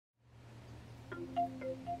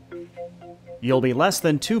You'll be less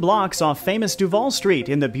than 2 blocks off famous Duval Street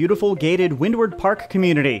in the beautiful gated Windward Park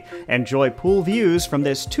community. Enjoy pool views from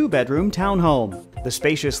this 2-bedroom townhome. The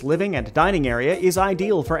spacious living and dining area is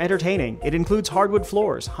ideal for entertaining. It includes hardwood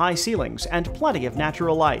floors, high ceilings, and plenty of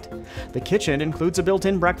natural light. The kitchen includes a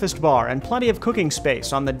built-in breakfast bar and plenty of cooking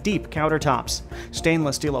space on the deep countertops.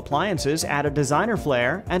 Stainless steel appliances add a designer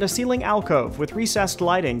flair, and a ceiling alcove with recessed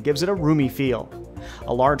lighting gives it a roomy feel.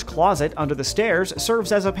 A large closet under the stairs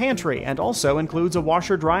serves as a pantry and also includes a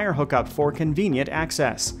washer-dryer hookup for convenient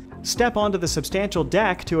access. Step onto the substantial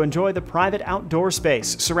deck to enjoy the private outdoor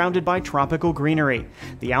space surrounded by tropical greenery.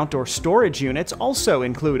 The outdoor storage units also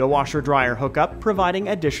include a washer-dryer hookup, providing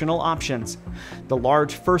additional options. The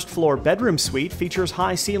large first-floor bedroom suite features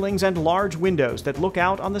high ceilings and large windows that look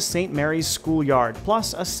out on the St. Mary's schoolyard,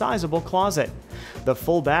 plus a sizable closet. The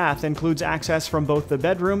full bath includes access from both the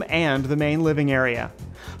bedroom and the main living area.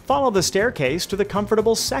 Follow the staircase to the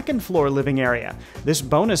comfortable second-floor living area. This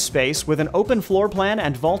bonus space with an open floor plan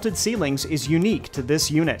and vaulted ceilings is unique to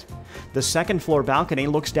this unit. The second-floor balcony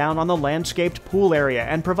looks down on the landscaped pool area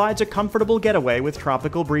and provides a comfortable getaway with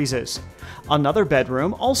tropical breezes. Another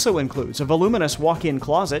bedroom also includes a voluminous walk-in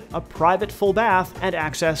closet, a private full bath, and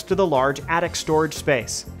access to the large attic storage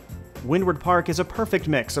space. Windward Park is a perfect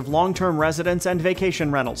mix of long-term residence and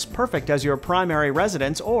vacation rentals, perfect as your primary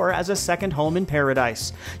residence or as a second home in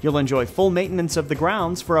paradise. You'll enjoy full maintenance of the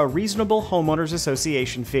grounds for a reasonable homeowners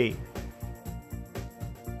association fee.